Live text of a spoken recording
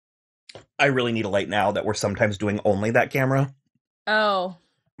I really need a light now that we're sometimes doing only that camera. Oh.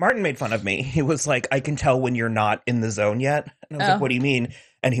 Martin made fun of me. He was like, I can tell when you're not in the zone yet. And I was like, what do you mean?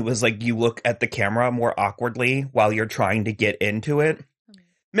 And he was like, you look at the camera more awkwardly while you're trying to get into it.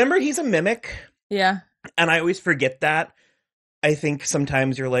 Remember, he's a mimic. Yeah. And I always forget that. I think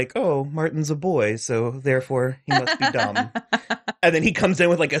sometimes you're like, oh, Martin's a boy, so therefore he must be dumb. And then he comes in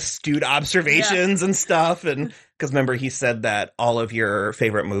with like astute observations and stuff. And because remember, he said that all of your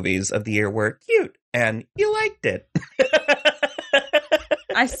favorite movies of the year were cute and you liked it.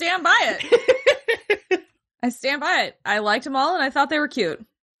 I stand by it. I stand by it. I liked them all and I thought they were cute.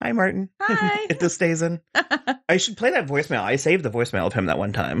 Hi, Martin. Hi. If this stays in. I should play that voicemail. I saved the voicemail of him that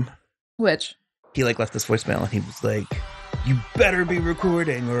one time. Which? He like left this voicemail and he was like, you better be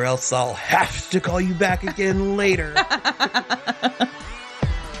recording or else I'll have to call you back again later.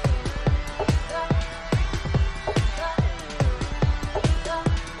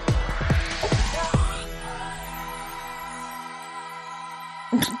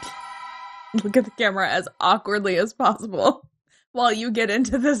 Look at the camera as awkwardly as possible while you get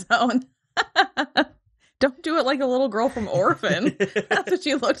into the zone. Don't do it like a little girl from Orphan. That's what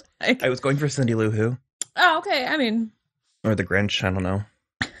you looked like. I was going for Cindy Lou Who. Oh, okay. I mean... Or the Grinch, I don't know.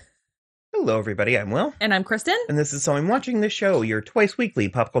 Hello, everybody. I'm Will. And I'm Kristin. And this is So I'm Watching This Show, your twice-weekly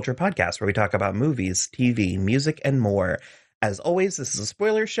pop culture podcast where we talk about movies, TV, music, and more. As always, this is a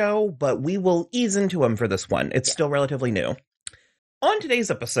spoiler show, but we will ease into them for this one. It's still relatively new. On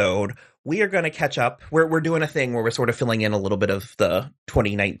today's episode, we are going to catch up. We're doing a thing where we're sort of filling in a little bit of the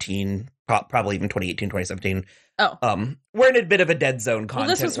 2019, probably even 2018, 2017. Oh. We're in a bit of a dead zone content.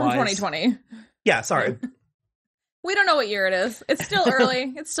 Well, this was from 2020. Yeah, sorry. We don't know what year it is. It's still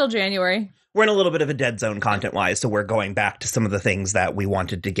early. It's still January. We're in a little bit of a dead zone content-wise, so we're going back to some of the things that we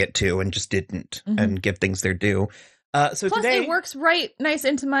wanted to get to and just didn't, and give things their due. So plus, today, it works right nice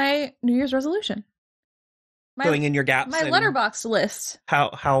into my New Year's resolution. Filling in your gaps. My letterboxd list.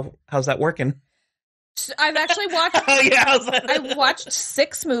 How's that working? I've actually watched. I've watched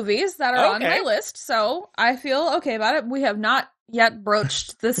 6 movies that are on my list, so I feel okay about it. We have not yet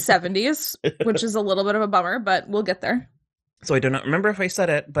broached the 70s, which is a little bit of a bummer, but we'll get there. So I do not remember if I said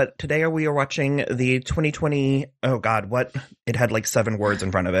it, but today we are watching the 2020. Oh God, what? It had like 7 words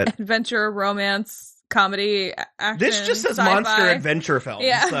in front of it. Adventure, romance, comedy, action. This just says sci-fi. monster adventure film.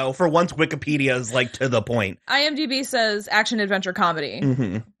 Yeah. So for once, Wikipedia is like to the point. IMDb says action adventure comedy.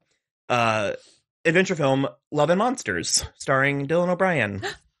 Mm-hmm. Adventure film Love and Monsters, starring Dylan O'Brien.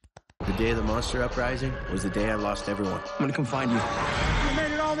 The day of the monster uprising was the day I lost everyone. I'm gonna come find you. You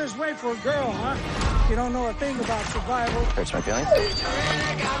made it all this way for a girl, huh? You don't know a thing about survival. Hurts my feelings.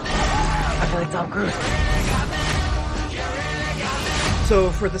 I feel like Tom Cruise.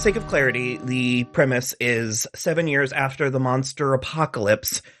 So, for the sake of clarity, the premise is 7 years after the monster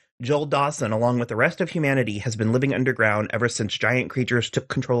apocalypse, Joel Dawson, along with the rest of humanity, has been living underground ever since giant creatures took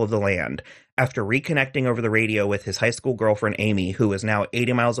control of the land. After reconnecting over the radio with his high school girlfriend Amy, who is now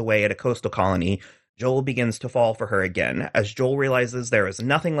 80 miles away at a coastal colony, Joel begins to fall for her again. As Joel realizes there is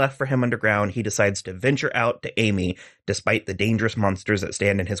nothing left for him underground, he decides to venture out to Amy, despite the dangerous monsters that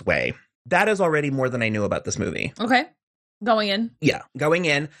stand in his way. That is already more than I knew about this movie. Okay. Going in. Yeah, going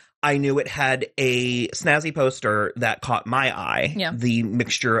in. I knew it had a snazzy poster that caught my eye. Yeah. The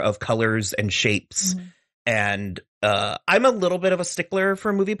mixture of colors and shapes. Mm-hmm. And I'm a little bit of a stickler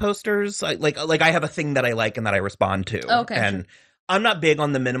for movie posters. Like I have a thing that I like and that I respond to. Okay. And I'm not big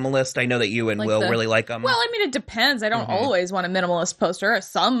on the minimalist. I know that you and like Will really like them. Well, I mean, it depends. I don't always want a minimalist poster.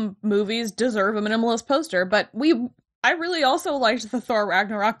 Some movies deserve a minimalist poster, but I really also liked the Thor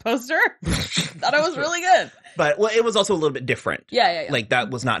Ragnarok poster. Thought it was really good. But, well, it was also a little bit different. Yeah. Like,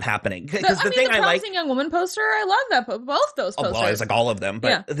 that was not happening. Because the thing I like... Promising Young Woman poster, I love that. Both those posters. Well, it's like all of them.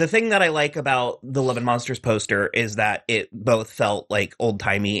 But the thing that I like about the Love and Monsters poster is that it both felt, like,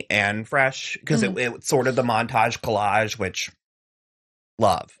 old-timey and fresh. Because it sort of the montage collage, which...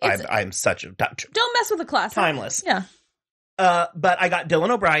 Love. I'm such a... Don't mess with the classic. Timeless. Yeah. But I got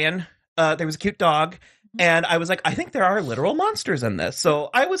Dylan O'Brien. There was a cute dog. And I was like, I think there are literal monsters in this. So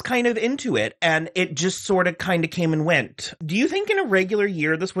I was kind of into it, and it just sort of kind of came and went. Do you think in a regular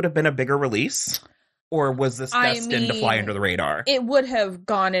year this would have been a bigger release? Or was this destined to fly under the radar? It would have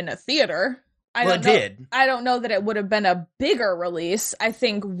gone in a theater. It did. I don't know that it would have been a bigger release. I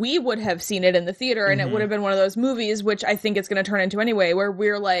think we would have seen it in the theater, and it would have been one of those movies, which I think it's going to turn into anyway, where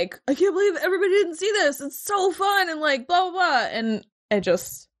we're like, I can't believe everybody didn't see this. It's so fun, and like, blah, blah, blah. And it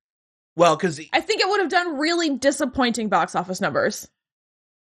just... Well, because... I think it would have done really disappointing box office numbers.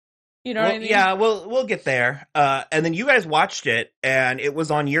 You know what I mean? Yeah, we'll get there. And then you guys watched it, and it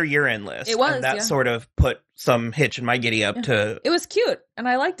was on your year-end list. It was, and that yeah. sort of put some hitch in my giddy up to... It was cute, and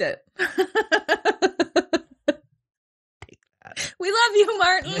I liked it. We love you,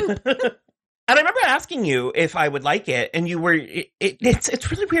 Martin. And I remember asking you if I would like it, and you were...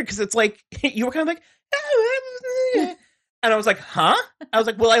 It's really weird, because it's like, you were kind of like... And I was like, huh? I was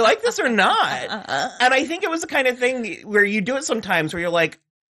like, will I like this or not? And I think it was the kind of thing where you do it sometimes where you're like,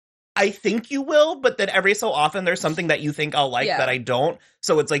 I think you will, but then every so often there's something that you think I'll like that I don't.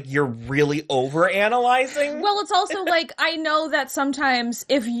 So it's like you're really over-analyzing. Well, it's also like, I know that sometimes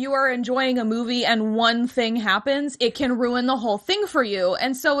if you are enjoying a movie and one thing happens, it can ruin the whole thing for you.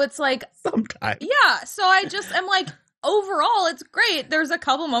 And so it's like... Sometimes. Yeah, so I just am like... Overall, it's great. There's a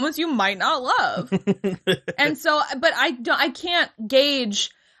couple moments you might not love. And so, but I can't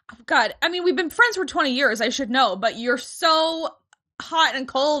gauge. God, I mean, we've been friends for 20 years. I should know, but you're so hot and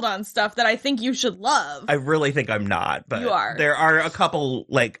cold on stuff that I think you should love. I really think I'm not, but you are. There are a couple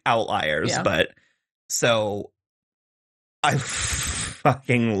like outliers, but so I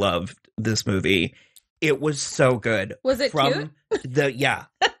fucking loved this movie. It was so good. Was it cute?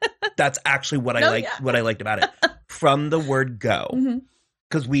 That's actually what I liked. What I liked about it. From the word go,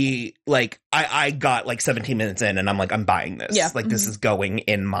 because we like I got like 17 minutes in and I'm like, I'm buying this. Like this is going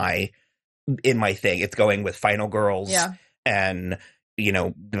in my thing. It's going with Final Girls and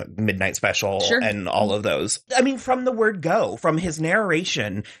Midnight Special and all of those. I mean, from the word go, from his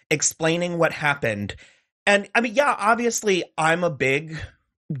narration explaining what happened. And I mean, obviously I'm a big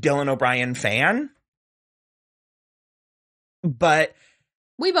Dylan O'Brien fan, but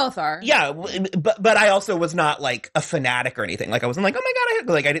we both are. Yeah, but I also was not like a fanatic or anything. Like I wasn't like, oh my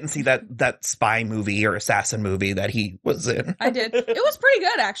god, I didn't see that spy movie or assassin movie that he was in. I did. It was pretty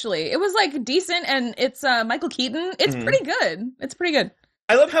good, actually. It was like decent, and it's Michael Keaton. It's pretty good. It's pretty good.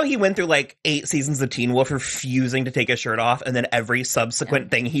 I love how he went through like 8 seasons of Teen Wolf refusing to take his shirt off, and then every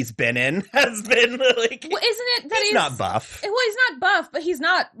subsequent thing he's been in has been like. Well, isn't it that he's not buff? Well, he's not buff, but he's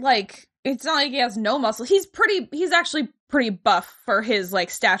not like. It's not like he has no muscle. He's actually pretty buff for his like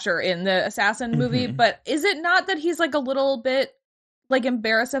stature in the Assassin movie. But is it not that he's like a little bit like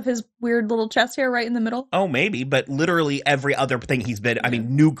embarrassed of his weird little chest hair right in the middle? Oh, maybe, but literally every other thing he's been, I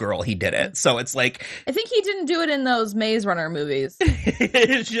mean, New Girl, he did it. So it's like... I think he didn't do it in those Maze Runner movies.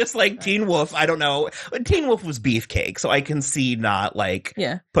 It's just like Teen Wolf, I don't know. Teen Wolf was beefcake, so I can see not like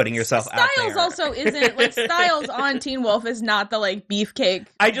putting yourself out there. Styles also isn't, like Styles on Teen Wolf is not the like beefcake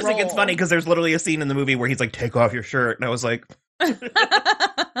I just think it's funny because there's literally a scene in the movie where he's like, take off your shirt. And I was like...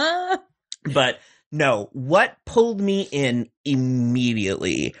 But... No, what pulled me in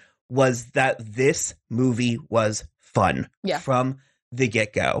immediately was that this movie was fun from the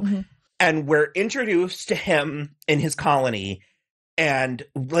get-go. And we're introduced to him in his colony. And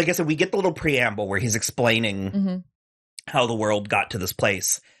like I said, we get the little preamble where he's explaining how the world got to this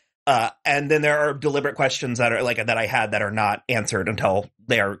place. And then there are deliberate questions that are like that I had that are not answered until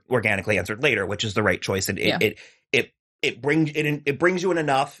they are organically answered later, which is the right choice. And it brings you in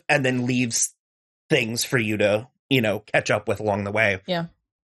enough and then leaves things for you to, catch up with along the way. Yeah.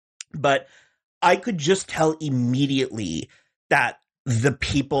 But I could just tell immediately that the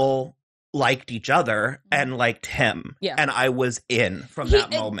people liked each other and liked him. Yeah. And I was in from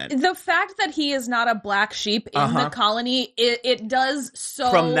that moment. The fact that he is not a black sheep in the colony, it does so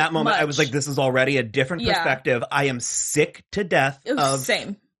From that moment, much. I was like, this is already a different perspective. I am sick to death of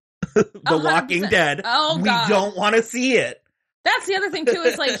same. The 100%. Walking Dead. Oh, we God. don't want to see it. That's the other thing too,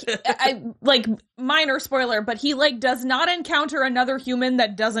 is like, I like minor spoiler, but he like does not encounter another human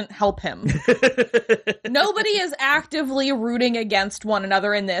that doesn't help him. Nobody is actively rooting against one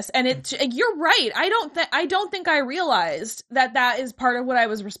another in this. And you're right. I don't think I realized that is part of what I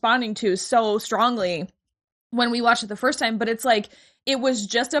was responding to so strongly when we watched it the first time. But it's like, it was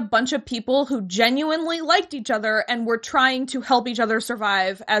just a bunch of people who genuinely liked each other and were trying to help each other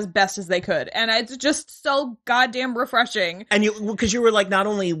survive as best as they could. And it's just so goddamn refreshing. And because you were like, not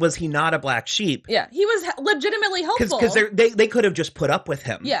only was he not a black sheep. Yeah, he was legitimately helpful. Because they could have just put up with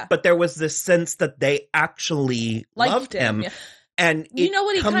him. Yeah. But there was this sense that they actually loved him. Yeah. And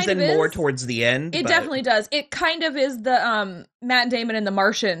it comes in more towards the end. It definitely does. It kind of is the Matt Damon and the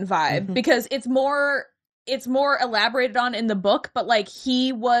Martian vibe. Because it's more elaborated on in the book, but like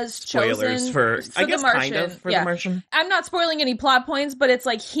he was chosen for I guess the Martian. Kind of for the Martian. I'm not spoiling any plot points, but it's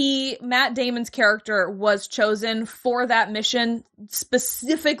like Matt Damon's character was chosen for that mission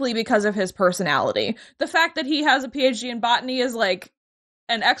specifically because of his personality. The fact that he has a PhD in botany is like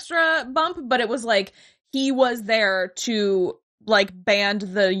an extra bump, but it was like he was there to like band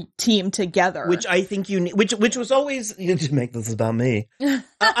the team together. Which I think you need, which was always, to make this about me.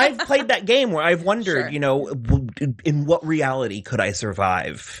 I've played that game where I've wondered, Sure. you know, in what reality could I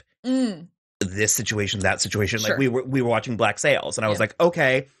survive this situation, that situation? Sure. Like we were watching Black Sails, and I was Yeah. like,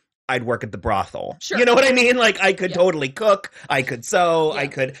 okay, I'd work at the brothel. Sure. You know what I mean? Like I could Yeah. totally cook, I could sew, Yeah. I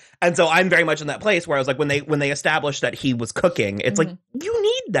could, and so I'm very much in that place where I was like, when they established that he was cooking, it's like, you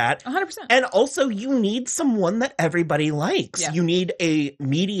need that. 100%. And also, you need someone that everybody likes. Yeah. You need a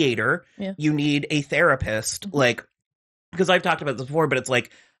mediator. Yeah. You need a therapist. Like, because I've talked about this before, but it's like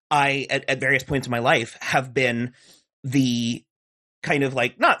I, at various points in my life, have been the kind of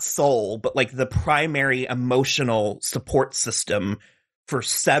like, not soul, but like the primary emotional support system for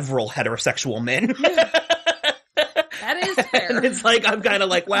several heterosexual men. That is fair. And it's like, I'm kind of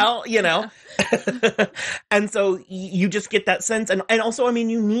like, well, you know. And so you just get that sense. And also, I mean,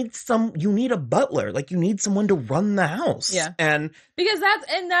 you need a butler. Like, you need someone to run the house. Yeah. And Because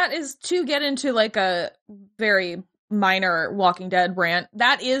that is to get into like a very minor Walking Dead rant.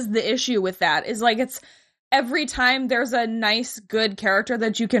 That is the issue with that, is like, it's every time there's a nice, good character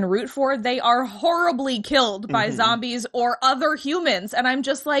that you can root for, they are horribly killed by zombies or other humans. And I'm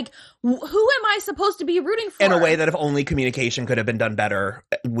just like, who am I supposed to be rooting for? in a way that if only communication could have been done better,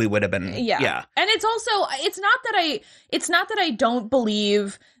 we would have been. Yeah. And it's also, it's not that I don't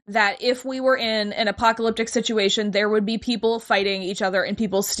believe that if we were in an apocalyptic situation, there would be people fighting each other and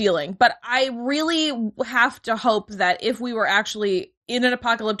people stealing. But I really have to hope that if we were actually in an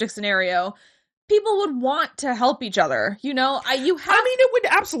apocalyptic scenario, people would want to help each other. You know, I mean, it would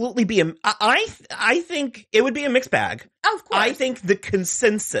absolutely be I think it would be a mixed bag. Of course. I think the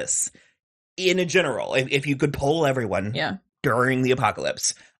consensus in a general, if you could poll everyone during the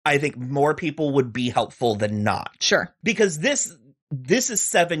apocalypse, I think more people would be helpful than not. Sure. Because this is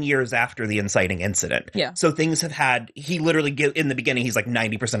 7 years after the inciting incident. Yeah. So things have had, he literally, in the beginning, he's like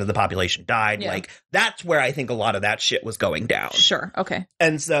 90% of the population died. Yeah. Like, that's where I think a lot of that shit was going down. Sure. Okay.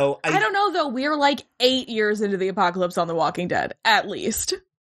 And so I don't know, though. We're like 8 years into the apocalypse on The Walking Dead, at least.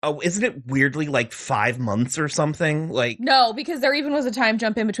 Oh, isn't it weirdly like 5 months or something? Like, No, because there even was a time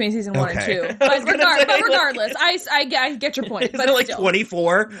jump in between season 1 and Okay. 2. I But, was gonna say, like- regardless, I get your point. isn't But it like still.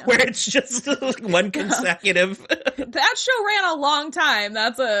 24 where it's just like one consecutive? That show ran a long time.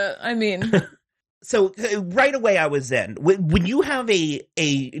 So right away I was in. When you have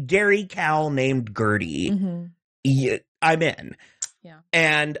a dairy cow named Gertie, I'm in. Yeah.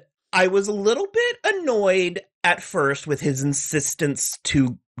 And I was a little bit annoyed at first with his insistence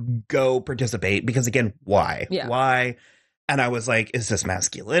to go participate, because again, why? Yeah. Why? And I was like, is this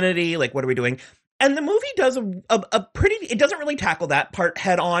masculinity? Like, what are we doing? And the movie does a pretty, it doesn't really tackle that part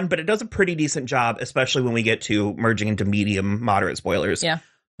head on, but it does a pretty decent job, especially when we get to merging into medium, moderate spoilers. Yeah.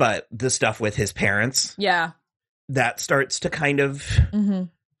 But the stuff with his parents, Yeah. that starts to kind of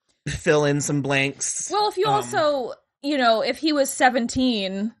fill in some blanks. Well, if you also, if he was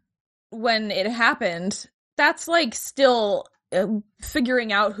 17 when it happened, that's like still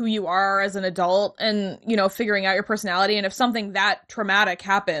figuring out who you are as an adult and, figuring out your personality. And if something that traumatic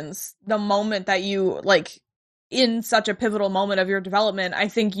happens, the moment that you, like, in such a pivotal moment of your development, I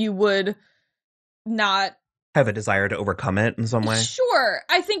think you would not have a desire to overcome it in some way. Sure.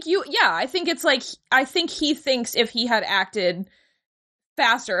 I think it's like, I think he thinks if he had acted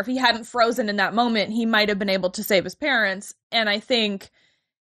faster, if he hadn't frozen in that moment, he might have been able to save his parents. And I think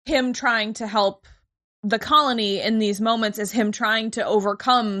him trying to help the colony in these moments is him trying to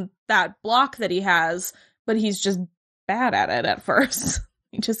overcome that block that he has, but he's just bad at it at first.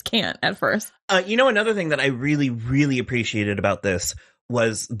 He just can't at first. Another thing that I really, really appreciated about this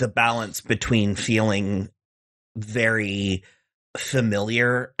was the balance between feeling very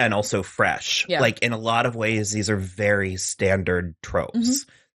familiar and also fresh. Yeah. Like, in a lot of ways, these are very standard tropes.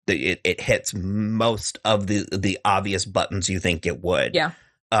 It hits most of the obvious buttons you think it would. Yeah.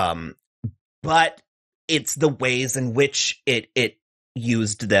 But it's the ways in which it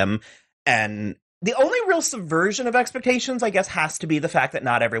used them. And the only real subversion of expectations, I guess, has to be the fact that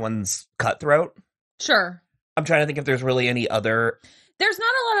not everyone's cutthroat. Sure. I'm trying to think if there's really any other. There's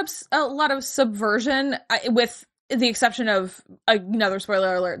not a lot of subversion, with the exception of another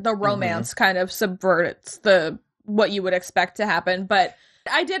spoiler alert. The romance kind of subverts what you would expect to happen. But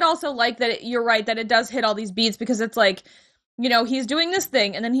I did also like that you're right that it does hit all these beats, because it's like, he's doing this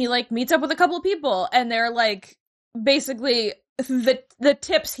thing and then he like meets up with a couple of people and they're like basically the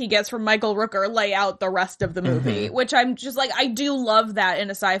tips he gets from Michael Rooker lay out the rest of the movie, which I'm just like, I do love that in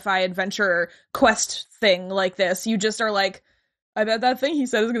a sci-fi adventure quest thing like this. You just are like, I bet that thing he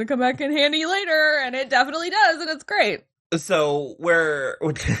said is going to come back in handy later, and it definitely does, and it's great. So we're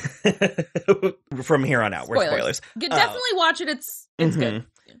from here on out, we're spoilers. Definitely watch it. It's good.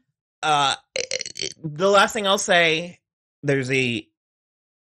 The last thing I'll say, there's a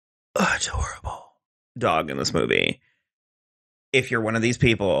adorable dog in this movie. If you're one of these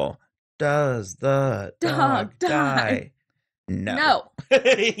people, does the dog die? No.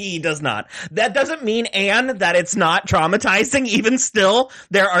 He does not. That doesn't mean, Anne, that it's not traumatizing. Even still,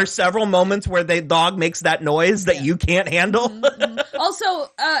 there are several moments where the dog makes that noise that you can't handle. Also,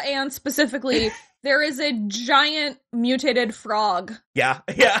 Anne, specifically, there is a giant mutated frog. Yeah.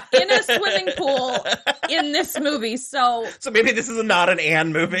 In a swimming pool in this movie. So maybe this is not an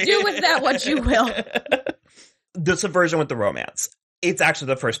Anne movie. Do with that what you will. The subversion with the romance. It's actually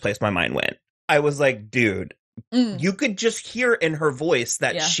the first place my mind went. I was like, dude. You could just hear in her voice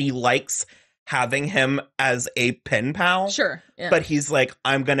that she likes having him as a pen pal. Sure. Yeah. But he's like,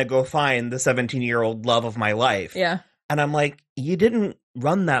 I'm going to go find the 17-year-old love of my life. Yeah. And I'm like, you didn't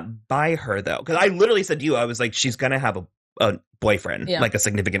run that by her, though. Because I literally said to you, I was like, she's going to have a boyfriend, like a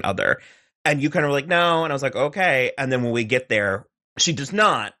significant other. And you kind of were like, no. And I was like, okay. And then when we get there, she does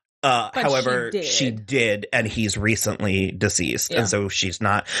not. However, she did, and he's recently deceased, and so she's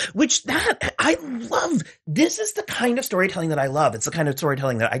not. Which I love. This is the kind of storytelling that I love. It's the kind of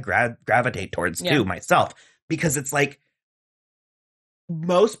storytelling that I gravitate towards too myself, because it's like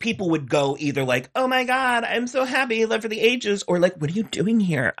most people would go either like, "Oh my god, I'm so happy, love for the ages," or like, "What are you doing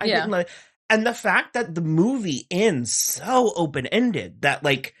here?" I didn't like. And the fact that the movie ends so open ended that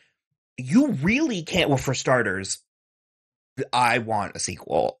like you really can't. Well, for starters, I want a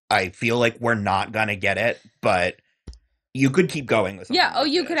sequel. I feel like we're not gonna get it, but you could keep going with something. Yeah,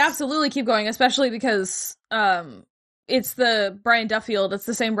 you could absolutely keep going, especially because it's the Brian Duffield. It's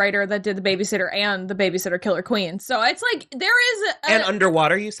the same writer that did The Babysitter and The Babysitter Killer Queen. So it's like there is and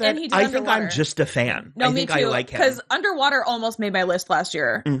Underwater. You said and I think I'm just a fan. No, I me think too. I like him because Underwater almost made my list last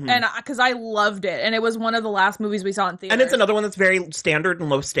year, and because I loved it, and it was one of the last movies we saw in theaters. And it's another one that's very standard and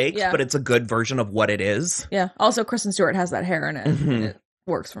low stakes, but it's a good version of what it is. Yeah. Also, Kristen Stewart has that hair in it. And it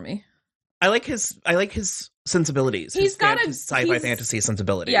works for me. I like his sensibilities. He's got a sci-fi fantasy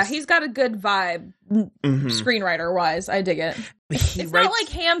sensibilities. Yeah, he's got a good vibe, screenwriter wise. I dig it. It's not like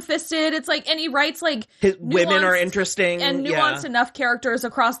ham-fisted. It's like, and he writes like women are interesting and nuanced enough characters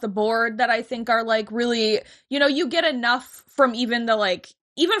across the board that I think are like really, you get enough from even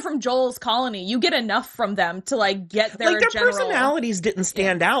from Joel's Colony, you get enough from them to like get their personalities didn't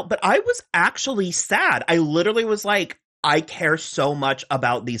stand out, but I was actually sad. I literally was like, I care so much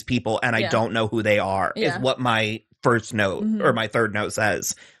about these people and I don't know who they are, is what my first note or my third note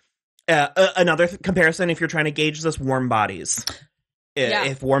says. Another comparison, if you're trying to gauge this, Warm Bodies.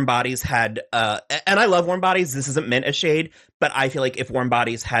 If Warm Bodies had, and I love Warm Bodies, this isn't meant as shade, but I feel like if Warm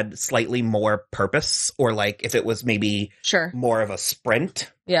Bodies had slightly more purpose, or like if it was maybe more of a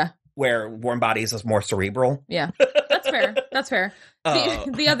sprint, where Warm Bodies is more cerebral. Yeah, that's fair. That's fair.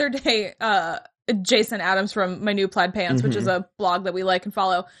 The other day, Jason Adams from My New Plaid Pants, which is a blog that we like and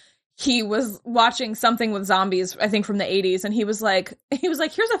follow, he was watching something with zombies, I think from the 80s, and he was like, here's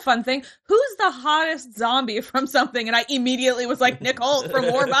a fun thing. Who's the hottest zombie from something? And I immediately was like, Nick Holt from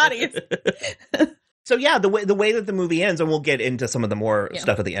War Bodies. So yeah, the way that the movie ends, and we'll get into some of the more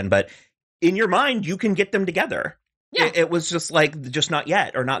stuff at the end, but in your mind, you can get them together. Yeah. It was just like, just not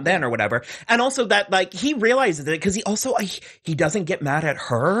yet, or not then, or whatever. And also that, like, he realizes it, because he also, he doesn't get mad at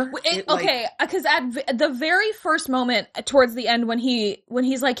her. Okay, because at the very first moment, towards the end, when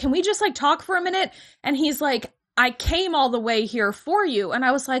he's like, can we just, like, talk for a minute? And he's like, I came all the way here for you. And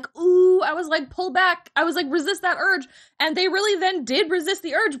I was like, ooh, I was like, pull back. I was like, resist that urge. And they really then did resist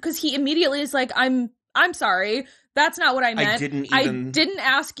the urge, because he immediately is like, I'm sorry. That's not what I meant. I didn't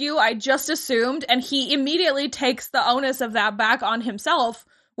ask you. I just assumed. And he immediately takes the onus of that back on himself,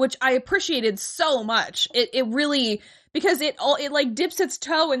 which I appreciated so much. It really, because it like dips its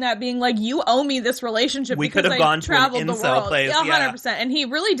toe in that being like, you owe me this relationship. We could have gone to an incel place. Yeah, 100%. And he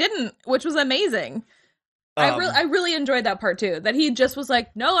really didn't, which was amazing. I really enjoyed that part too. That he just was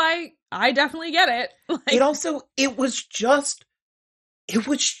like, no, I definitely get it. Like, it was just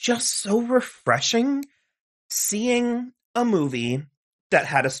so refreshing seeing a movie that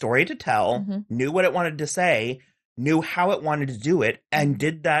had a story to tell, knew what it wanted to say, knew how it wanted to do it, and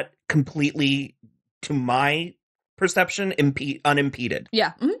did that completely, to my perception, unimpeded.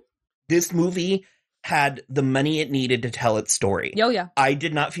 Yeah. Mm-hmm. This movie had the money it needed to tell its story. Oh, yeah. I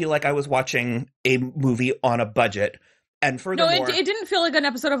did not feel like I was watching a movie on a budget. And furthermore, no, it didn't feel like an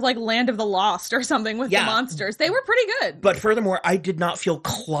episode of like Land of the Lost or something with the monsters. They were pretty good. But furthermore, I did not feel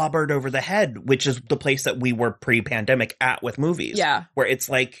clobbered over the head, which is the place that we were pre-pandemic at with movies. Yeah. Where it's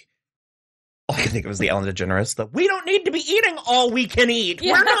like, I think it was the Ellen DeGeneres. We don't need to be eating all we can eat.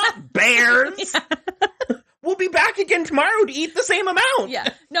 Yeah. We're not bears. We'll be back again tomorrow to eat the same amount. Yeah.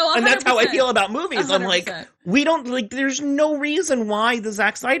 No, 100%. And that's how I feel about movies. 100%. I'm like, we don't, like, there's no reason why the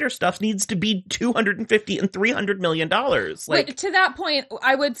Zack Snyder stuff needs to be $250 and $300 million. Like, but to that point,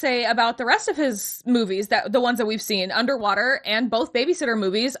 I would say about the rest of his movies, that the ones that we've seen, Underwater and both Babysitter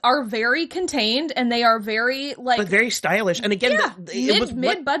movies, are very contained, and they are very, like... But very stylish. And again, yeah, it was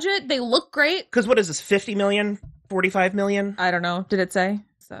mid-budget, they look great. Because what is this, 50 million? 45 million? I don't know. Did it say?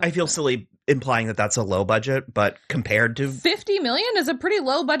 So, I feel silly implying that that's a low budget, but compared to 50 million is a pretty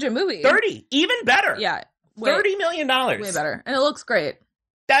low budget movie. 30, even better. Yeah. $30 million. Way better. And it looks great.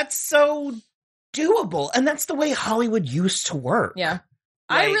 That's so doable. And that's the way Hollywood used to work. Yeah.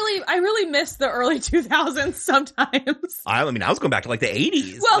 Like, I really miss the early 2000s sometimes. I mean, I was going back to like the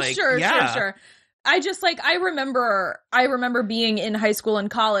 80s. Well, like, sure. I just like, I remember being in high school and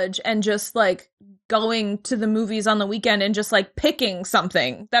college and just like going to the movies on the weekend and just like picking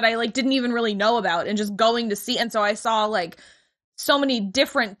something that I like didn't even really know about and just going to see. And so I saw like so many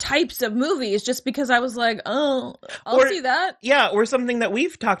different types of movies just because I was like, oh, I'll see that. Yeah. Or something that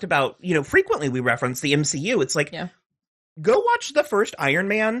we've talked about, you know, frequently we reference the MCU. It's like, go watch the first Iron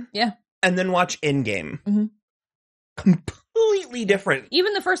Man. Yeah. And then watch Endgame. Mm-hmm. Completely different.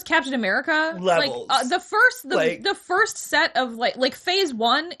 Even the first Captain America levels. Like the first set of like phase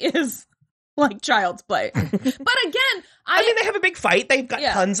 1 is like child's play. But again, I mean, they have a big fight. They've got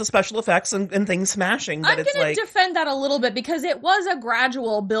tons of special effects and things smashing. But I'm going to defend that a little bit because it was a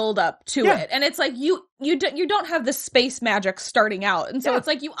gradual build up to it. And it's like you don't have the space magic starting out. And so it's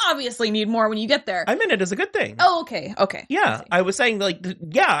like you obviously need more when you get there. I meant it as a good thing. Oh, okay. Yeah, I was saying like,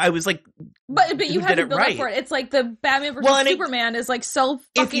 I was like, but you have to build up for it. It's like the Batman versus Superman is like so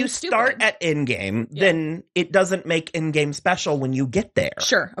fucking if you stupid. Start at Endgame, then it doesn't make Endgame special when you get there.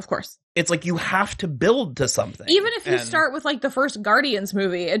 Sure, of course. It's like you have to build to something. Even if you start with like the first Guardians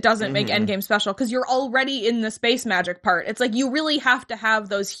movie, it doesn't make Endgame special because you're already in the space magic part. It's like you really have to have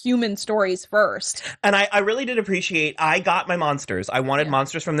those human stories first. And I really did appreciate, I got my monsters. I wanted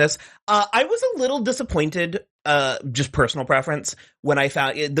monsters from this. I was a little disappointed, just personal preference, when I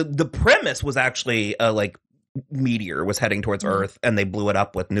found the premise was actually like meteor was heading towards Earth and they blew it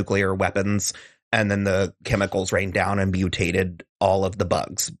up with nuclear weapons. And then the chemicals rained down and mutated all of the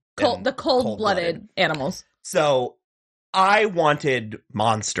bugs. The cold-blooded animals. So I wanted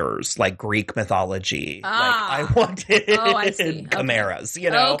monsters, like Greek mythology. Like I wanted chimeras,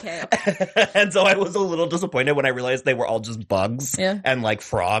 you know? Okay. And so I was a little disappointed when I realized they were all just bugs and like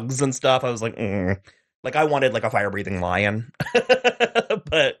frogs and stuff. I was like, Like I wanted like a fire-breathing lion. But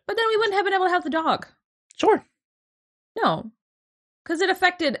then we wouldn't have been able to have the dog. Sure. No. Because it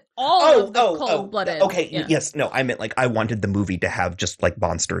affected all of the cold-blooded. Okay, yes. No, I meant like I wanted the movie to have just like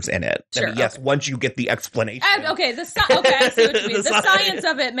monsters in it. Sure, I mean, yes, once you get the explanation. I see what you mean. The science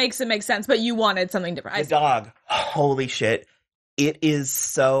of it makes sense, but you wanted something different. The dog. Holy shit. It is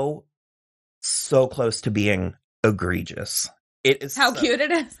so close to being egregious. It is how cute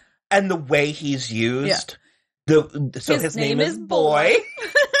it is. And the way he's used. His name is Boy.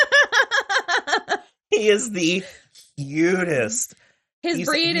 He is the cutest. His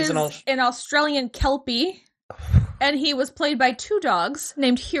breed is an Australian Kelpie, and he was played by 2 dogs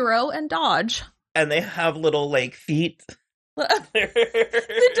named Hero and Dodge. And they have little, like, feet.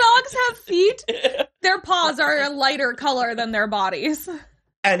 The dogs have feet. Their paws are a lighter color than their bodies.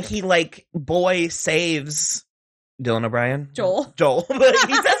 And he, like, Boy saves Dylan O'Brien? Joel. But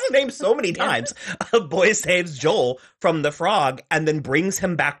he says his name so many times. Boy saves Joel from the frog and then brings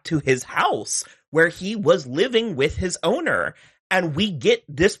him back to his house where he was living with his owner. And we get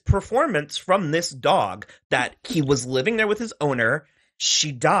this performance from this dog that he was living there with his owner.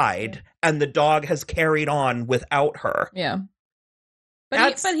 She died, and the dog has carried on without her. Yeah.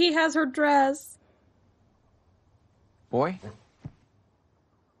 But he has her dress. Boy? Is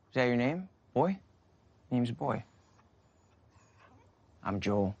that your name? Boy? Name's Boy. I'm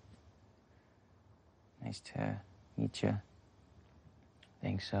Joel. Nice to meet you.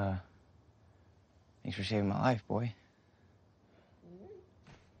 Thanks for saving my life, boy.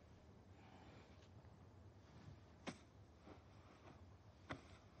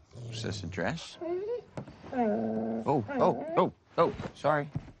 Is this a dress? Oh, sorry.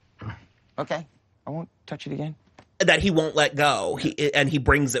 Okay, I won't touch it again. That he won't let go. He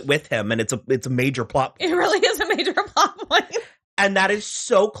brings it with him, and it's a major plot point. It really is a major plot point. And that is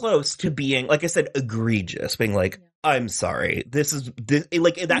so close to being, like I said, egregious. Being like, I'm sorry, this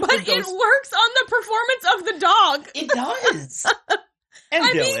like that. But it works on the performance of the dog. It does. And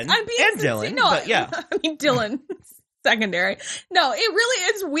Dylan. I'm being Dylan. No, but yeah. I mean Dylan. secondary. No, it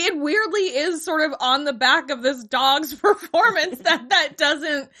really is weird. Weirdly is sort of on the back of this dog's performance that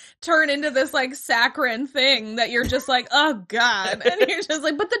doesn't turn into this like saccharine thing that you're just like, oh God. And you're just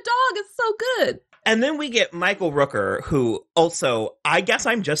like, but the dog is so good. And then we get Michael Rooker, who also, I guess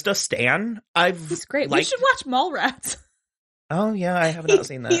I'm just a stan. He's great. We should watch Mallrats. Oh yeah, I have not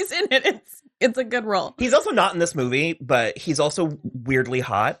seen that. He's in it. It's a good role. He's also not in this movie, but he's also weirdly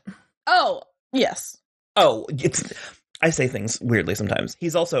hot. Oh, yes. Oh, I say things weirdly sometimes.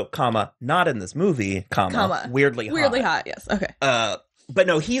 He's also, not in this movie, weirdly hot. Weirdly hot, yes. Okay. But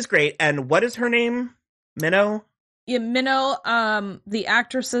no, he's great. And what is her name? Minnow? Yeah, Minnow. The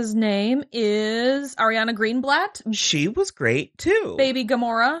actress's name is Ariana Greenblatt. She was great too. Baby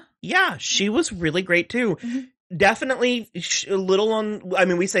Gamora. Yeah, she was really great too. Mm-hmm. Definitely a little on, I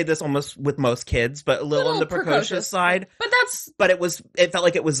mean, we say this almost with most kids, but a little on the precocious side. But it felt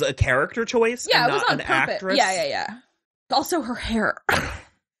like it was a character choice. Yeah, and it was not on an purpose. actress. Yeah. Also, her hair.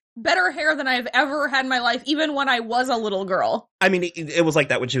 Better hair than I've ever had in my life, even when I was a little girl. I mean, it was like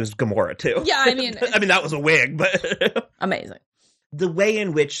that when she was Gamora, too. Yeah, I mean... that was a wig, but... Amazing. The way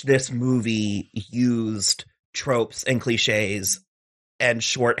in which this movie used tropes and cliches and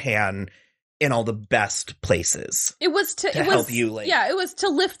shorthand in all the best places. It was to help you. Like, yeah, it was to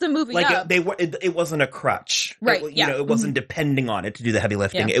lift the movie up. It wasn't a crutch. Right, It wasn't depending on it to do the heavy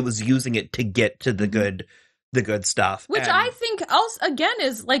lifting. Yeah. It was using it to get to the good stuff. Which I think also, again,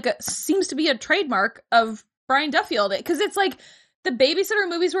 is like seems to be a trademark of Brian Duffield. Because it's like the Babysitter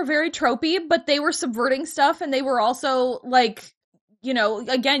movies were very tropey, but they were subverting stuff, and they were also like, you know,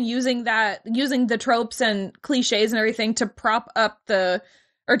 again, using the tropes and cliches and everything to prop up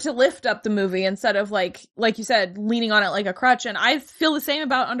or to lift up the movie instead of like you said, leaning on it like a crutch. And I feel the same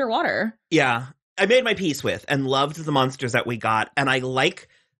about Underwater. Yeah. I made my peace with and loved the monsters that we got. And I like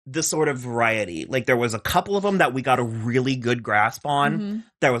the sort of variety. Like there was a couple of them that we got a really good grasp on. Mm-hmm.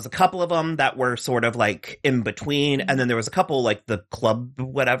 There was a couple of them that were sort of like in between. Mm-hmm. And then there was a couple like the club,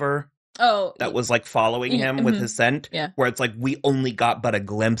 whatever. Oh, that was like following him with his scent. Yeah. Where it's like, we only got but a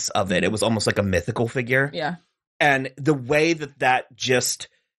glimpse of it. It was almost like a mythical figure. Yeah. And the way that just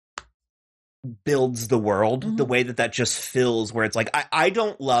builds the world, the way that just fills, where it's like, I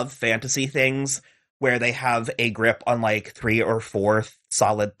don't love fantasy things where they have a grip on like 3 or 4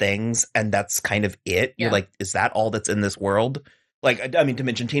 solid things, and that's kind of it. You're like, is that all that's in this world? Like, I mean, to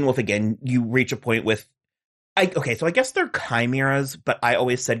mention Teen Wolf again, you reach a point with, so I guess they're chimeras, but I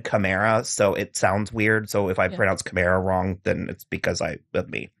always said chimera, so it sounds weird. So if I pronounce chimera wrong, then it's because of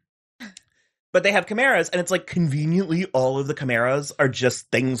me. But they have chimeras, and it's like conveniently all of the chimeras are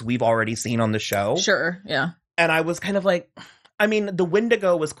just things we've already seen on the show. Sure, yeah. And I was kind of like, I mean, the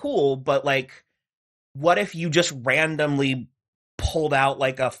Wendigo was cool, but like, what if you just randomly pulled out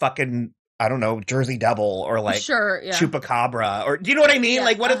like a fucking, I don't know, Jersey Devil or like Chupacabra, or do you know what I mean? Yeah,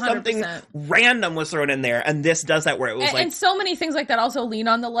 like, what if 100%. Something random was thrown in there? And this does that, where it was and so many things like that also lean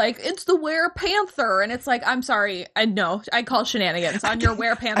on the like, it's the Were-Panther, and it's like, I'm sorry, I call shenanigans on your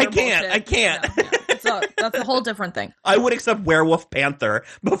Were-Panther. I can't. No, that's a whole different thing. I would accept Werewolf Panther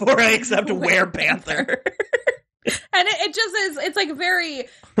before I accept Were-Panther. And it just is, it's like very,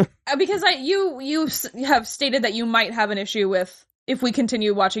 because you have stated that you might have an issue with if we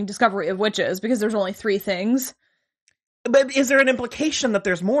continue watching Discovery of Witches, because there's only 3 things. But is there an implication that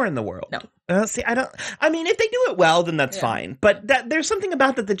there's more in the world? No. See, I mean, if they do it well, then that's fine. But there's something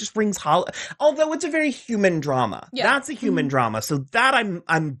about that just brings although it's a very human drama. Yeah. That's a human drama. So that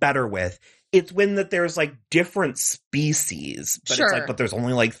I'm better with. It's when that there's like different species, but it's like, but there's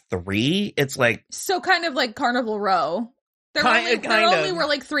only like 3. It's like, so kind of like Carnival Row. There only were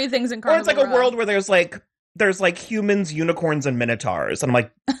like 3 things in Carnival Row. Or it's like a world where there's like humans, unicorns, and minotaurs. And I'm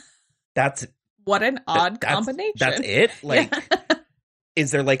like, that's what an odd combination. That's it? Like,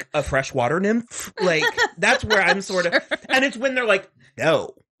 is there like a freshwater nymph? Like, that's where I'm sort of, and it's when they're like,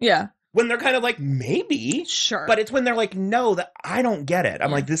 no. Yeah. When they're kind of like, maybe. Sure. But it's when they're like, no, that I don't get it. I'm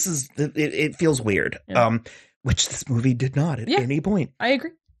like, this is, it feels weird. Yeah. Which this movie did not at any point. I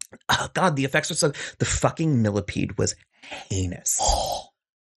agree. Oh, God, the effects are so, the fucking millipede was heinous.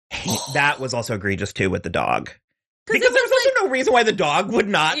 That was also egregious, too, with the dog. Because there was also no reason why the dog would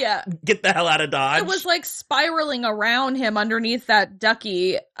not get the hell out of Dodge. It was like spiraling around him underneath that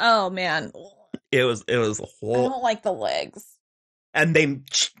ducky. Oh, man. It was a whole... I don't like the legs. And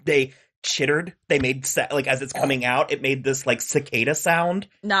they chittered. They made, like, as it's coming out, it made this, like, cicada sound.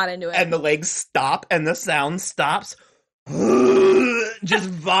 Not into it. And the legs stop, and the sound stops. Just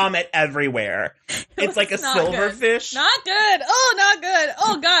vomit everywhere. It's like a silverfish. Not good. Oh, not good.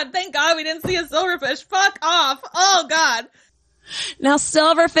 Oh, God. Thank God we didn't see a silverfish. Fuck off. Oh, God. Now,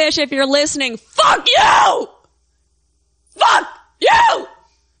 silverfish, if you're listening, fuck you! Fuck you!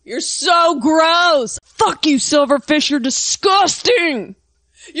 You're so gross! Fuck you, Silverfish, you're disgusting!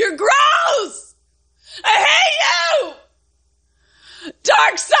 You're gross! I hate you!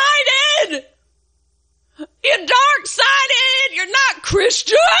 Dark-sided! You're dark-sided! You're not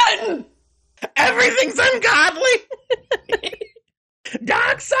Christian! Everything's ungodly!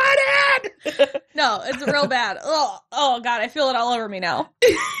 Dark-sided! No, it's real bad. Oh God, I feel it all over me now.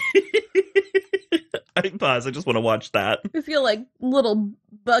 I pause. I just want to watch that. I feel like little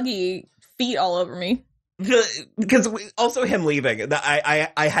buggy feet all over me. Because also him leaving,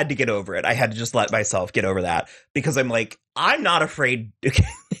 I had to get over it. I had to just let myself get over that. Because I'm like, I'm not afraid.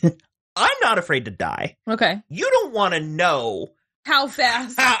 I'm not afraid to die. Okay. You don't want to know How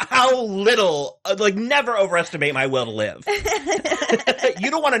fast? how little, like, never overestimate my will to live. You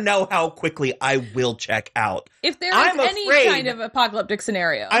don't want to know how quickly I will check out. If there is any kind of apocalyptic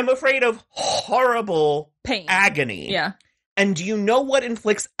scenario. I'm afraid of horrible pain. Agony. Yeah. And do you know what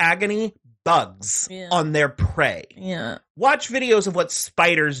inflicts agony? Bugs on their prey. Yeah. Watch videos of what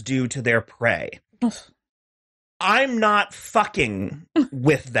spiders do to their prey. I'm not fucking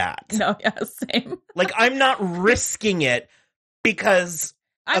with that. No, yeah, same. Like, I'm not risking it because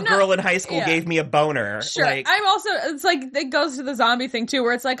a girl in high school gave me a boner. Sure. Like, I'm also, it's like, it goes to the zombie thing too,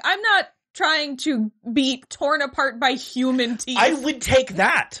 where it's like, I'm not trying to be torn apart by human teeth. I would take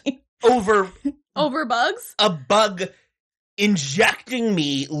that over bugs? A bug injecting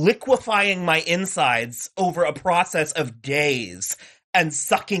me, liquefying my insides over a process of days and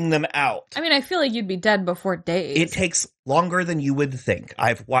sucking them out. I mean, I feel like you'd be dead before days. It takes longer than you would think.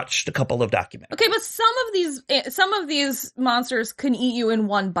 I've watched a couple of documentaries. Okay, but some of these monsters can eat you in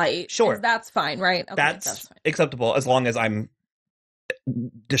one bite. Sure. That's fine, right? Okay, that's fine. acceptable as long as I'm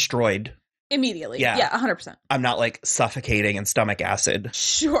destroyed. Immediately. Yeah. Yeah, 100%. I'm not, like, suffocating in stomach acid.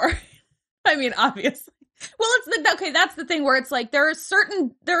 Sure. I mean, obviously. Well, that's the thing where it's like there are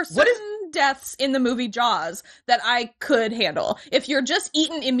certain deaths in the movie Jaws that I could handle. If you're just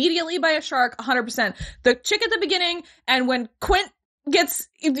eaten immediately by a shark, 100%. The chick at the beginning, and when Quint gets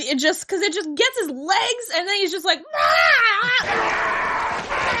it just gets his legs, and then he's just like,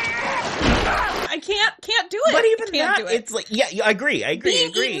 I can't do it. But even can't that, do it. it's like, yeah, I agree.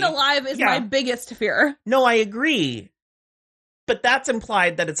 Being eaten alive is my biggest fear. No, I agree. But that's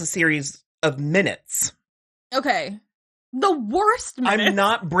implied that it's a series of minutes. Okay. The worst minutes. I'm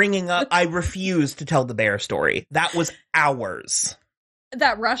not bringing up, I refuse to tell the bear story. That was hours.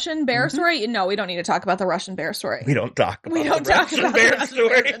 That Russian bear story? No, we don't need to talk about the Russian bear story. We don't talk about the Russian bear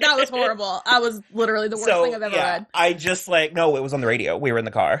story. story. That was horrible. That was literally the worst thing I've ever read. I just no, it was on the radio. We were in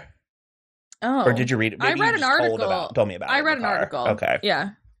the car. Oh. Or did you read it? Maybe I read an article. Told me about it. I read an article. Okay. Yeah.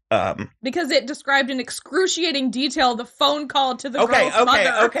 Because it described in excruciating detail the phone call to the girl's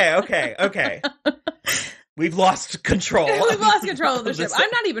mother. Okay. We've lost control. We've lost control of the ship. I'm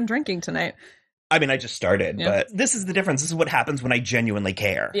not even drinking tonight. I mean, I just started, but this is the difference. This is what happens when I genuinely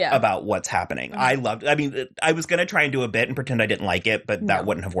care about what's happening. I loved it. I mean, I was going to try and do a bit and pretend I didn't like it, but that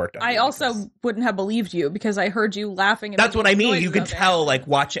wouldn't have worked. I also wouldn't have believed you because I heard you laughing. And that's what I mean. You could tell, like,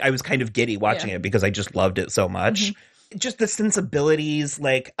 watching. I was kind of giddy watching it because I just loved it so much. Mm-hmm. Just the sensibilities,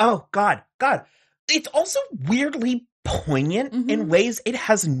 like, oh, God. It's also weirdly poignant in ways it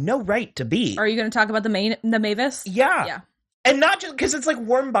has no right to be. Are you going to talk about the Mavis? Yeah. And not just because it's like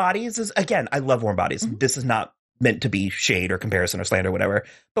Warm Bodies is, again, I love Warm Bodies. Mm-hmm. This is not meant to be shade or comparison or slander or whatever.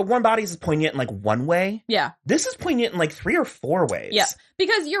 But Warm Bodies is poignant in like one way. Yeah. This is poignant in like 3 or 4 ways. Yeah.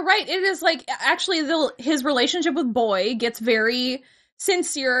 Because you're right. It is like actually his relationship with Boy gets very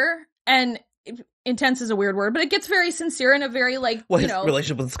sincere and intense is a weird word, but it gets very sincere in a very like, his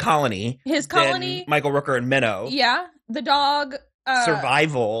relationship with his colony. His colony. Michael Rooker and Minnow. Yeah. The dog.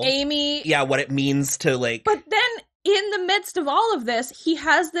 Survival. Amy. Yeah. What it means to like. But then in the midst of all of this, he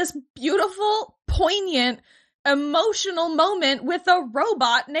has this beautiful, poignant, emotional moment with a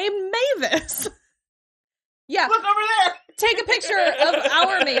robot named Mavis. Yeah. Look over there. Take a picture of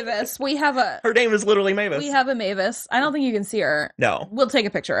our Mavis. We have her name is literally Mavis. We have a Mavis. I don't think you can see her. No. We'll take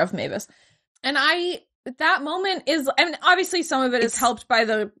a picture of Mavis. And that moment is, I mean, obviously some of it is helped by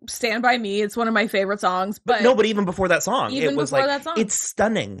the Stand By Me. It's one of my favorite songs. But no, but even before that song, it was like, that song. It's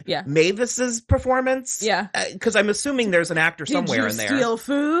stunning. Yeah. Mavis's performance. Yeah. Because I'm assuming there's an actor somewhere in there. Did you steal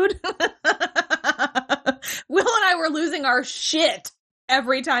food? Will and I were losing our shit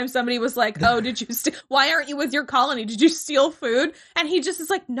every time somebody was like, oh, did you steal? Why aren't you with your colony? Did you steal food? And he just is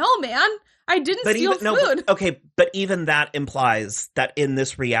like, no, man, I didn't steal food. No, but even that implies that in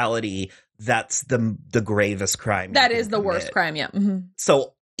this reality, that's the gravest crime. That is the worst crime, yeah. Mm-hmm.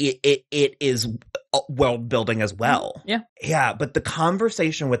 So it is world building as well. Yeah. But the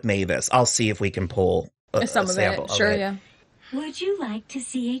conversation with Mavis, I'll see if we can pull some of sample it. Sure, of it. yeah. Would you like to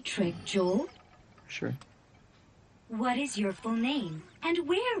see a trick, Joel? Sure. What is your full name? And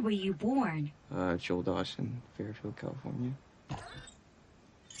where were you born? Joel Dawson, Fairfield, California.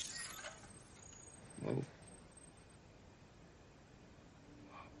 Whoa.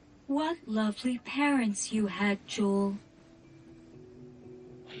 What lovely parents you had, Joel.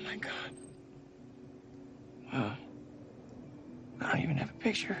 Oh my God. Wow. I don't even have a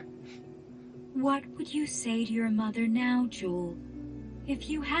picture. What would you say to your mother now, Joel? If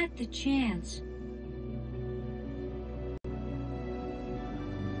you had the chance.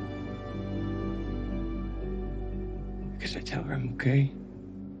 Because I tell her I'm okay.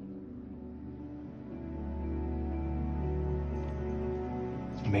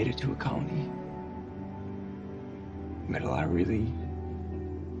 I made it to a colony. Met a lot of really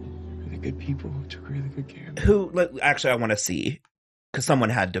good people who took really good care of me. Actually, I want to see, because someone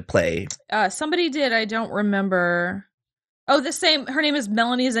had to play. Somebody did. I don't remember. Oh, her name is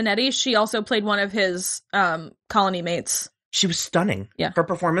Melanie Zanetti. She also played one of his colony mates. She was stunning. Yeah. Her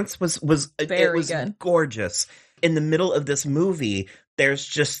performance was very good. Gorgeous. In the middle of this movie, there's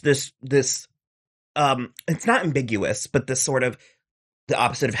just this it's not ambiguous, but this sort of the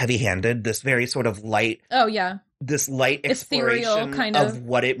opposite of heavy-handed, this very sort of light. Oh, yeah. This light ethereal exploration kind of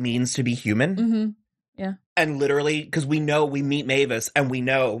what it means to be human. Mm-hmm. Yeah. And literally, because we meet Mavis and we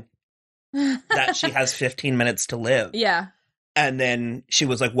know that she has 15 minutes to live. Yeah. And then she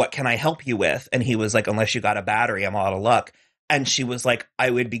was like, what can I help you with? And he was like, unless you got a battery, I'm out of luck. And she was like, I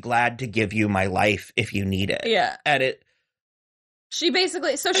would be glad to give you my life if you need it. Yeah. And she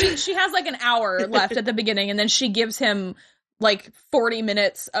basically, so she has like an hour left at the beginning, and then she gives him like 40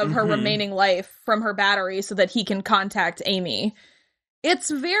 minutes of her remaining life from her battery so that he can contact Amy. It's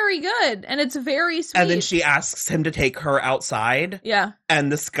very good, and it's very sweet. And then she asks him to take her outside. Yeah.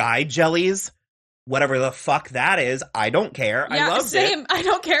 And the sky jellies, whatever the fuck that is, I don't care. Yeah, I loved same. it. I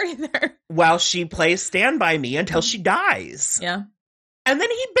don't care either. While she plays Stand By Me until she dies. Yeah. And then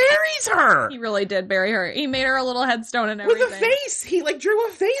he buries her. He really did bury her. He made her a little headstone and everything. With a face. He like drew a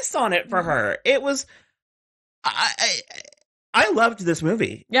face on it for her. It was... I loved this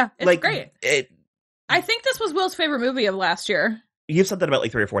movie. Yeah, it's like, great. I think this was Will's favorite movie of last year. You've said that about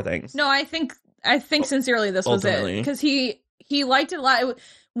like 3 or 4 things. No, I think sincerely this was it. Because he liked it a lot.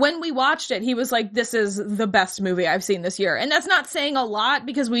 When we watched it, he was like, this is the best movie I've seen this year. And that's not saying a lot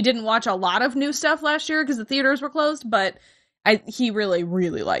because we didn't watch a lot of new stuff last year because the theaters were closed. But he really,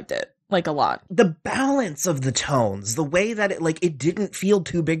 really liked it. Like a lot. The balance of the tones, the way that it didn't feel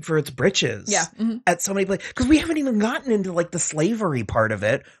too big for its britches. Yeah. Mm-hmm. At so many places. Because we haven't even gotten into like the slavery part of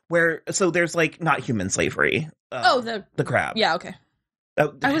it so there's like not human slavery. The crab. Yeah. Okay.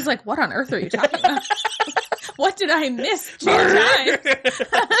 I was like, what on earth are you talking about? What did I miss 2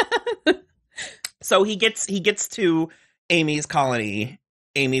 times? So he gets to Amy's colony.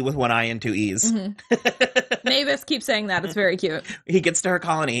 Amy with 1 I and 2 E's. Mm-hmm. Mavis keeps saying that. It's very cute. He gets to her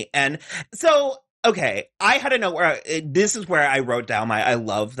colony. And so, okay, I had to know this is where I wrote down I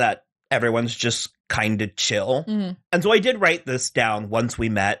love that everyone's just kind of chill. Mm-hmm. And so I did write this down once we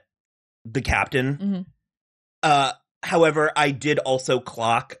met the captain. Mm-hmm. However, I did also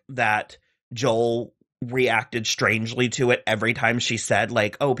clock that Joel reacted strangely to it every time she said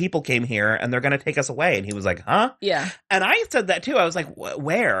like, oh, people came here and they're going to take us away. And he was like, huh? Yeah. And I said that too. I was like,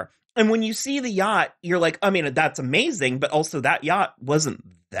 where? And when you see the yacht, you're like, I mean, that's amazing. But also that yacht wasn't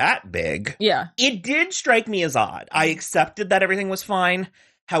that big. Yeah. It did strike me as odd. I accepted that everything was fine.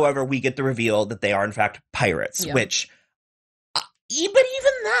 However, we get the reveal that they are in fact pirates, which, but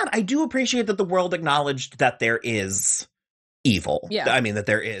even that, I do appreciate that the world acknowledged that there is evil. Yeah. I mean, that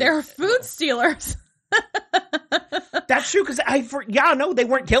there is. There are food stealers. That's true, because they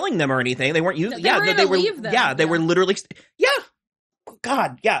weren't killing them or anything. They weren't using. They were leave them. Yeah, they were literally. Yeah,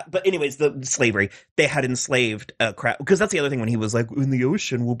 God, yeah. But anyways, the slavery, they had enslaved a crowd, because that's the other thing when he was like, in the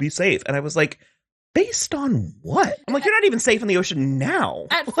ocean we'll be safe, and I was like, based on what? I'm like, you're not even safe in the ocean now.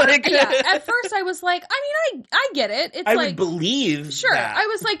 At first I was like, I mean, I get it. It's I like, would believe. Sure, that. I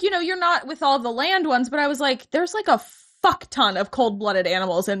was like, you're not with all the land ones, but I was like, there's like a fuck ton of cold-blooded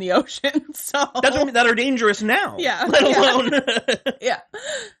animals in the ocean. So that's what I mean, that are dangerous now. Yeah, let alone. Yeah.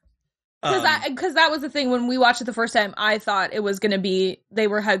 Because that was the thing when we watched it the first time. I thought it was going to be they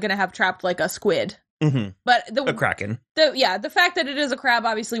were going to have trapped like a squid, but a kraken. The fact that it is a crab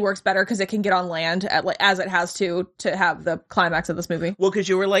obviously works better because it can get on land as it has to have the climax of this movie. Well, because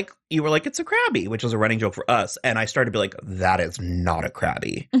you were like it's a crabby, which was a running joke for us, and I started to be like, that is not a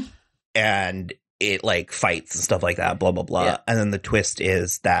crabby, and it like fights and stuff like that, blah blah blah, and then the twist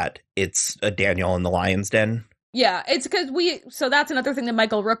is that it's a Daniel in the lion's den. Yeah, it's because so that's another thing that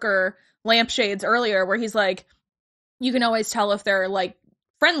Michael Rooker lampshades earlier, where he's like, you can always tell if they're like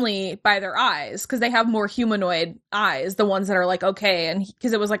friendly by their eyes, because they have more humanoid eyes, the ones that are like okay, and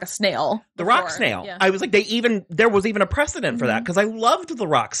because it was like a snail, The before. rock snail. Yeah. I was like, there was even a precedent for that because I loved the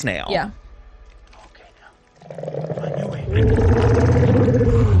rock snail. Yeah. Okay, now. On your way.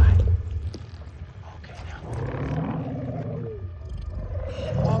 Okay, now.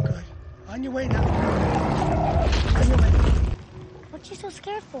 All good. On your way now. On your way. What you so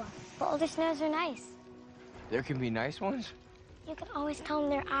scared for? Boulder snails are nice. There can be nice ones? You can always tell them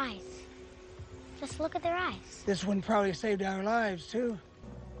their eyes. Just look at their eyes. This one probably saved our lives, too.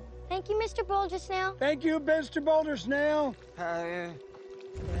 Thank you, Mr. Boulder Snail. Thank you, Mr. Boulder Snail. Yeah.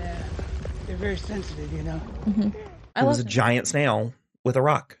 Yeah, they're very sensitive, you know. It was a giant snail with a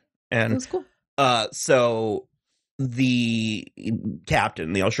rock. It And was cool. so the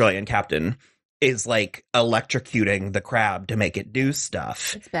captain, the Australian captain, is like electrocuting the crab to make it do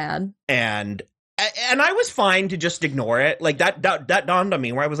stuff. It's bad. And I was fine to just ignore it. Like that dawned on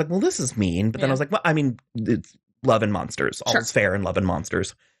me where I was like, well, this is mean. But then I was like, well, I mean, it's Love and Monsters. Sure. All's fair in Love and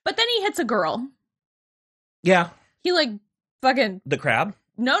Monsters. But then he hits a girl. Yeah. He like fucking The crab?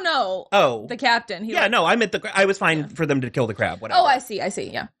 no. Oh. The captain. He Yeah, like, no, I was fine for them to kill the crab, whatever. Oh, I see.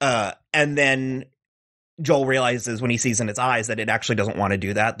 Yeah. And then Joel realizes when he sees in its eyes that it actually doesn't want to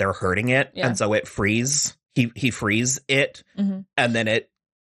do that. They're hurting it. Yeah. And so it frees. He frees it. Mhm. And then it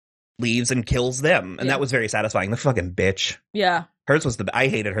leaves and kills them. And Yeah. that was very satisfying. The fucking bitch. Yeah. Hers was I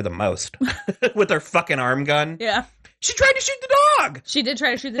hated her the most. With her fucking arm gun. Yeah. She tried to shoot the dog. She did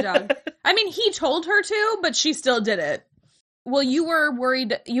try to shoot the dog. I mean, he told her to, but she still did it. Well, you were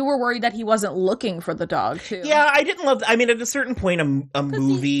worried that he wasn't looking for the dog, too. Yeah, I didn't love. I mean, at a certain point, a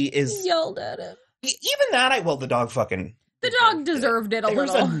movie is He yelled at it. even that. The dog fucking. The dog deserved it a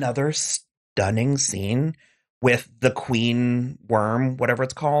There's little. another stunning scene with the queen worm, whatever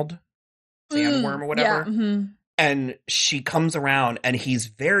it's called, sandworm or whatever. Yeah. Mm-hmm. And she comes around, and he's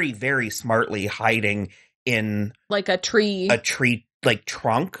very, very smartly hiding in Like a tree. like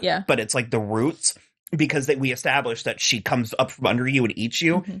trunk. Yeah. But it's like the roots, because we established that she comes up from under you and eats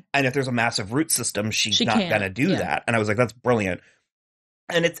you. Mhm. And if there's a massive root system, she's She not can't. going to do Yeah. that. And I was like, that's brilliant.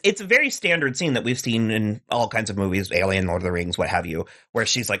 And it's a very standard scene that we've seen in all kinds of movies, Alien, Lord of the Rings, what have you, where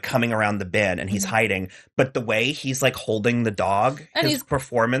she's like coming around the bin and he's hiding. But the way he's like holding the dog, And his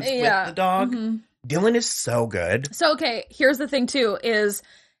performance with the dog, Dylan is so good. So, okay, here's the thing, too, is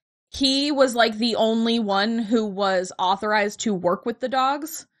he was like the only one who was authorized to work with the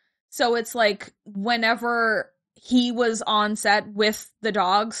dogs. So it's like whenever he was on set with the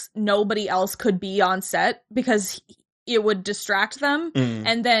dogs, nobody else could be on set because it would distract them.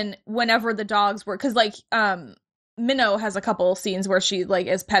 And then whenever the dogs were, because like Minnow has a couple scenes where she like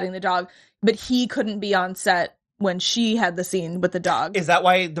is petting the dog, but he couldn't be on set when she had the scene with the dog. Is that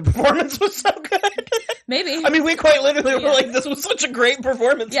why the performance was so good? Maybe. I mean, we quite literally were like, this was such a great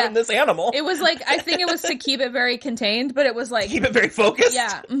performance from this animal. It was like, I think it was to keep it very contained, but it was like... Keep it very focused?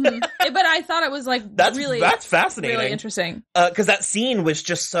 Yeah. But I thought it was like that's fascinating. Really interesting. Because that scene was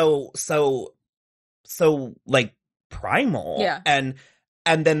just so like primal. Yeah. And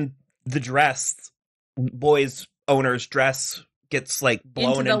then the boy's owner's dress gets like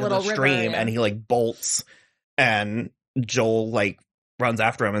blown into the stream river, and he like bolts and Joel like runs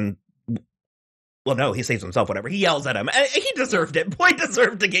after him and well, no, he saves himself, whatever. He yells at him. And he deserved it. Boy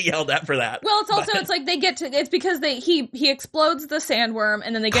deserved to get yelled at for that. Well, it's also, it's like it's because he explodes the sandworm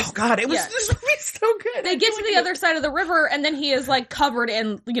and then they get... Oh, God, this movie's so good. They get to the other side of the river and then he is like covered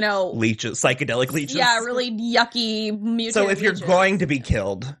in, leeches, psychedelic leeches. Yeah, really yucky mutant So if you're leeches. going to be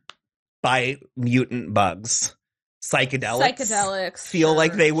killed by mutant bugs, psychedelics feel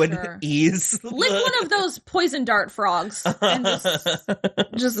like they would ease. Lick one of those poison dart frogs and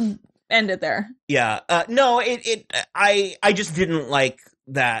just end it there. Yeah. No, I just didn't like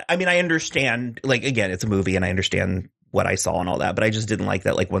that. I mean, I understand, like, again, it's a movie and I understand what I saw and all that, but I just didn't like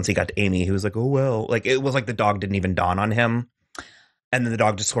that, like, once he got to Amy, he was like, oh, well, like, it was like the dog didn't even dawn on him. And then the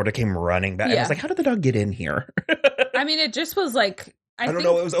dog just sort of came running back. Yeah. I was like, how did the dog get in here? I mean, it just was like, I don't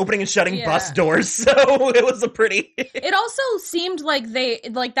know. It was opening and shutting bus doors, so it was a pretty. It also seemed like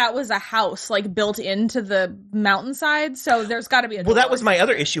that was a house like built into the mountainside. So there's got to be a door. Well, that was my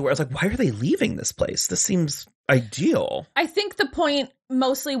other issue where I was like, why are they leaving this place? This seems ideal. I think the point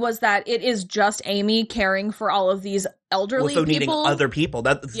mostly was that it is just Amy caring for all of these elderly people. Needing other people.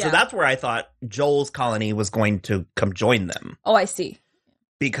 So that's where I thought Joel's colony was going to come join them. Oh, I see.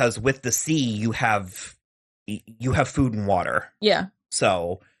 Because with the sea, you have food and water. Yeah.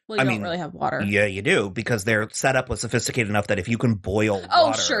 So, well, you don't really have water. Yeah, you do, because their setup was sophisticated enough that if you can boil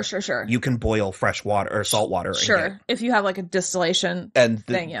water... Sure. You can boil fresh water or salt water. Sure, if you have like a distillation and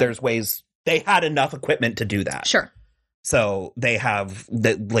thing, there's ways... They had enough equipment to do that. Sure. So they have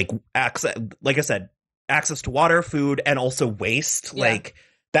access, like I said, access to water, food, and also waste. Yeah. Like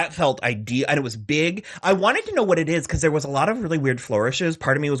that felt ideal, and it was big. I wanted to know what it is because there was a lot of really weird flourishes.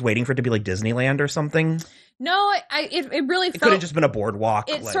 Part of me was waiting for it to be like Disneyland or something. No, it really felt... It could have just been a boardwalk.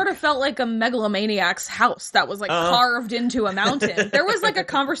 It sort of felt like a megalomaniac's house that was, like, carved into a mountain. There was, like, a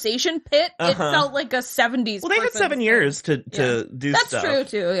conversation pit. It felt like a 70s... Well, they had 7 years to do That's stuff. That's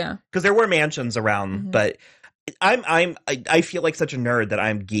true, too, yeah. Because there were mansions around, but... I feel like such a nerd that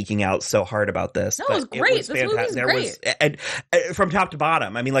I'm geeking out so hard about this. No, it was great. This movie's great. And from top to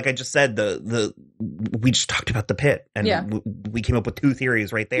bottom. I mean, like I just said, we just talked about the pit, and we came up with 2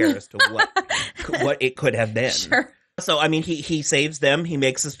 theories right there as to what it could have been. Sure. So, I mean, he saves them, he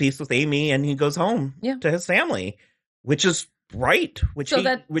makes his peace with Amy, and he goes home to his family, which is right. So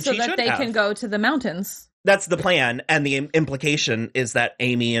that they can go to the mountains. That's the plan, and the implication is that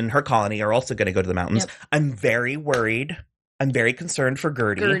Amy and her colony are also going to go to the mountains. Yep. I'm very worried. I'm very concerned for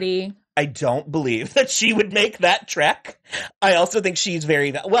Gertie. I don't believe that she would make that trek. I also think she's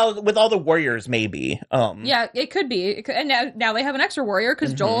very... Well, with all the warriors, maybe. Yeah, it could be. And now they have an extra warrior,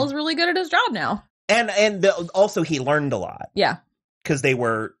 because Joel is really good at his job now. And also, he learned a lot. Yeah. Because they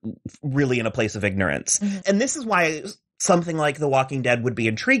were really in a place of ignorance. Mm-hmm. And this is why... something like The Walking Dead would be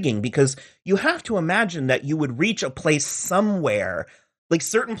intriguing, because you have to imagine that you would reach a place somewhere, like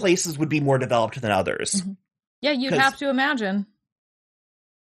certain places would be more developed than others. Mm-hmm. Yeah, you'd have to imagine.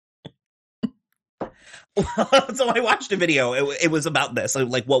 So I watched a video. It was about this,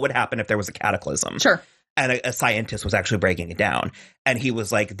 like what would happen if there was a cataclysm. Sure. And a scientist was actually breaking it down. And he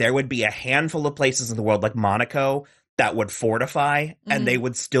was like, there would be a handful of places in the world, like Monaco, that would fortify, and they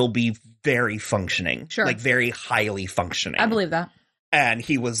would still be very functioning. Sure. Like very highly functioning. I believe that. And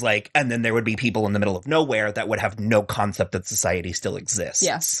he was like, and then there would be people in the middle of nowhere that would have no concept that society still exists.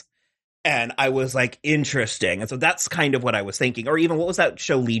 Yes. And I was like, interesting. And so that's kind of what I was thinking. Or even, what was that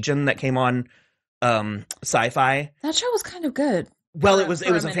show, Legion, that came on sci-fi? That show was kind of good. Well, it was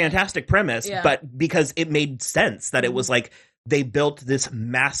a fantastic premise, but because it made sense that it was like, they built this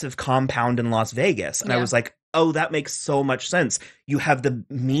massive compound in Las Vegas. And I was like, oh, that makes so much sense. You have the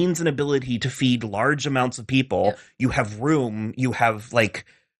means and ability to feed large amounts of people. Yep. You have room. You have, like,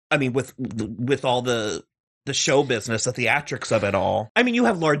 I mean, with all the show business, the theatrics of it all. I mean, you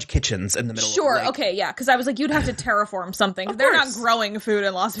have large kitchens in the middle. Sure, of, like, okay, yeah, because I was like, you'd have to terraform something. They're not growing food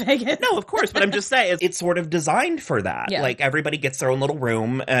in Las Vegas. No, of course, but I'm just saying, it's sort of designed for that. Yeah. Like, everybody gets their own little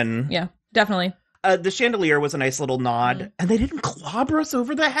room, and... Yeah, definitely. The chandelier was a nice little nod, and they didn't clobber us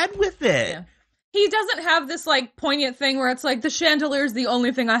over the head with it. Yeah. He doesn't have this, like, poignant thing where it's like, the chandelier is the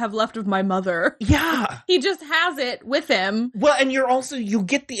only thing I have left of my mother. Yeah. He just has it with him. Well, and you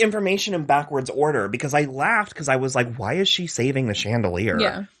get the information in backwards order, because I laughed because I was like, why is she saving the chandelier?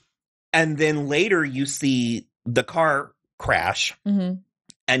 Yeah. And then later you see the car crash,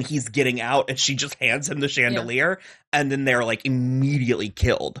 and he's getting out, and she just hands him the chandelier, and then they're, like, immediately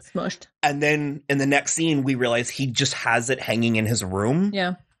killed. Smushed. And then in the next scene, we realize he just has it hanging in his room.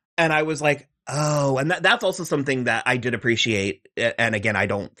 Yeah. And I was like, oh, and that's also something that I did appreciate. And again, I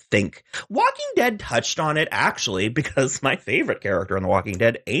don't think Walking Dead touched on it, actually, because my favorite character in The Walking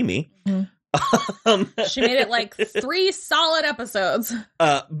Dead, Amy. She made it like 3 solid episodes.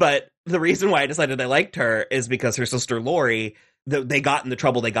 But the reason why I decided I liked her is because her sister Lori, they got in the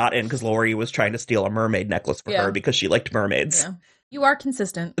trouble they got in because Lori was trying to steal a mermaid necklace for her because she liked mermaids. Yeah. You are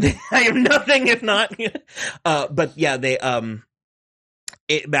consistent. I am nothing if not. But yeah, they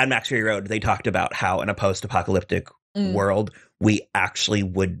Mad Max Fury Road, they talked about how in a post-apocalyptic world, we actually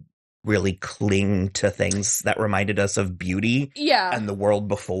would really cling to things that reminded us of beauty and the world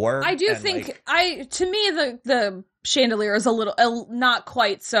before. I do think, to me, the chandelier is a little, not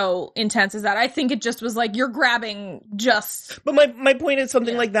quite so intense as that. I think it just was like, you're grabbing just... But my point is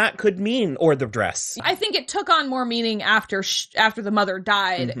something like that could mean, or the dress. I think it took on more meaning after the mother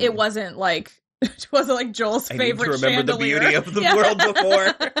died. It wasn't like... It wasn't like Joel's favorite I need to remember chandelier. the beauty of the world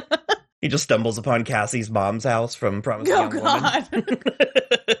before. He just stumbles upon Cassie's mom's house from Promising Young Woman.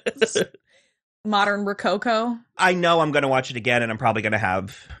 Modern Rococo. I know I'm going to watch it again, and I'm probably going to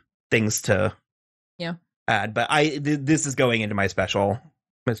have things to add. But this is going into my special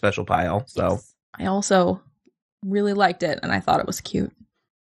pile. So yes. I also really liked it, and I thought it was cute.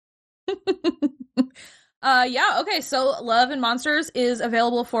 Okay, so Love and Monsters is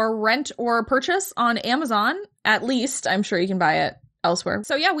available for rent or purchase on Amazon, at least. I'm sure you can buy it elsewhere.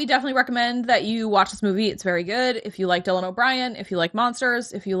 So yeah, we definitely recommend that you watch this movie. It's very good. If you like Dylan O'Brien, if you like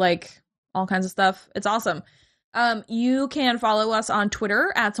monsters, if you like all kinds of stuff, it's awesome. You can follow us on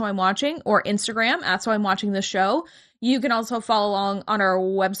Twitter @SoI'mWatching or Instagram @SoI'mWatchingTheShow. You can also follow along on our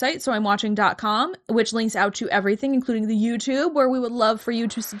website, soimwatching.com, which links out to everything, including the YouTube, where we would love for you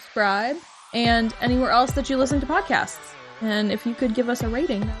to subscribe, and anywhere else that you listen to podcasts. And if you could give us a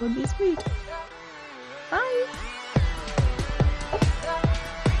rating, that would be sweet. Bye!